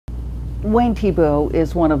Wayne Thiebaud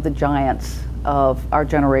is one of the giants of our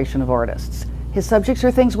generation of artists. His subjects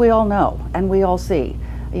are things we all know and we all see.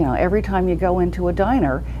 You know, every time you go into a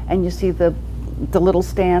diner and you see the little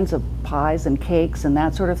stands of pies and cakes and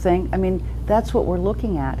that sort of thing, I mean, that's what we're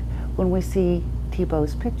looking at when we see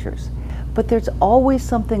Thiebaud's pictures. But there's always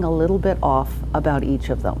something a little bit off about each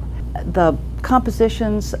of them. The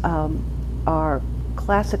compositions are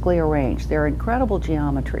classically arranged. They're incredible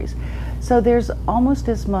geometries. So there's almost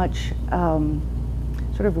as much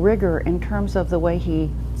sort of rigor in terms of the way he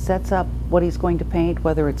sets up what he's going to paint,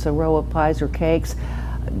 whether it's a row of pies or cakes,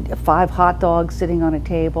 5 hot dogs sitting on a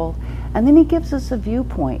table. And then he gives us a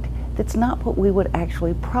viewpoint that's not what we would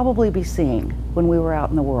actually probably be seeing when we were out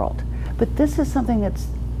in the world. But this is something that's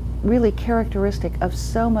really characteristic of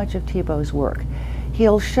so much of Thiebaud's work.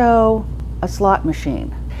 He'll show a slot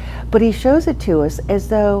machine, but he shows it to us as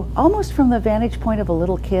though almost from the vantage point of a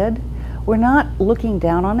little kid. We're not looking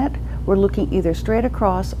down on it, we're looking either straight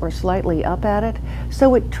across or slightly up at it.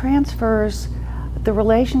 So it transfers the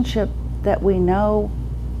relationship that we know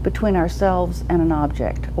between ourselves and an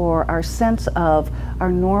object, or our sense of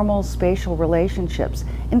our normal spatial relationships,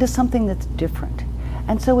 into something that's different.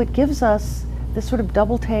 And so it gives us this sort of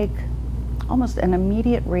double take, almost an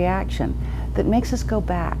immediate reaction that makes us go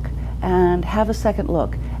back and have a second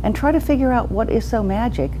look and try to figure out what is so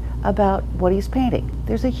magic about what he's painting.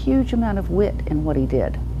 There's a huge amount of wit in what he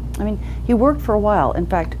did. I mean, he worked for a while. In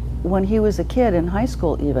fact, when he was a kid in high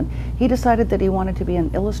school even, he decided that he wanted to be an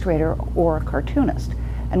illustrator or a cartoonist.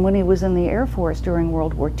 And when he was in the Air Force during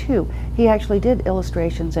World War II, he actually did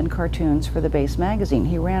illustrations and cartoons for the base magazine.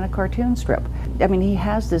 He ran a cartoon strip. I mean, he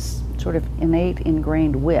has this sort of innate,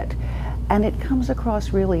 ingrained wit, and it comes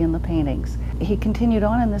across really in the paintings. He continued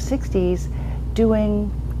on in the 60s doing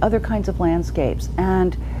other kinds of landscapes,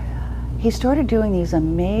 and he started doing these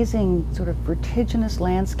amazing sort of vertiginous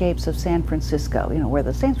landscapes of San Francisco, you know, where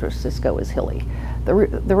the San Francisco is hilly. The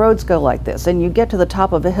roads go like this, and you get to the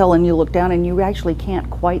top of a hill and you look down and you actually can't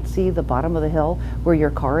quite see the bottom of the hill where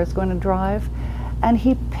your car is going to drive. And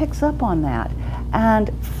he picks up on that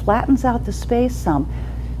and flattens out the space some.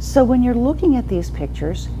 So when you're looking at these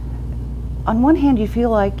pictures, on one hand you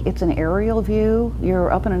feel like it's an aerial view,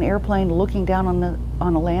 you're up in an airplane looking down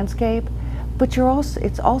on a landscape, but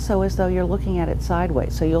it's also as though you're looking at it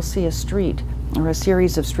sideways. So you'll see a street or a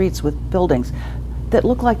series of streets with buildings that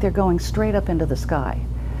look like they're going straight up into the sky.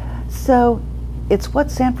 So it's what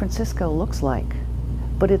San Francisco looks like,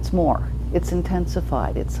 but it's more. It's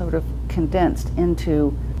intensified. It's sort of condensed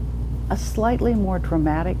into a slightly more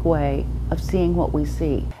dramatic way of seeing what we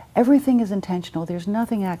see. Everything is intentional. There's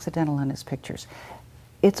nothing accidental in his pictures.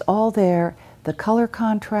 It's all there. The color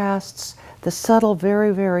contrasts, the subtle,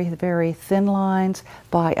 very, very, very thin lines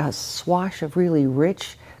by a swash of really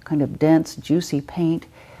rich, kind of dense, juicy paint.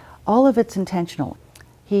 All of it's intentional.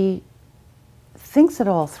 He thinks it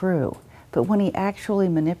all through, but when he actually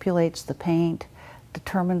manipulates the paint,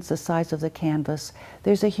 determines the size of the canvas,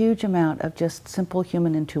 there's a huge amount of just simple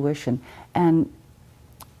human intuition and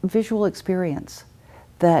visual experience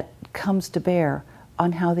that comes to bear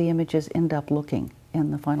on how the images end up looking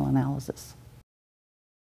in the final analysis.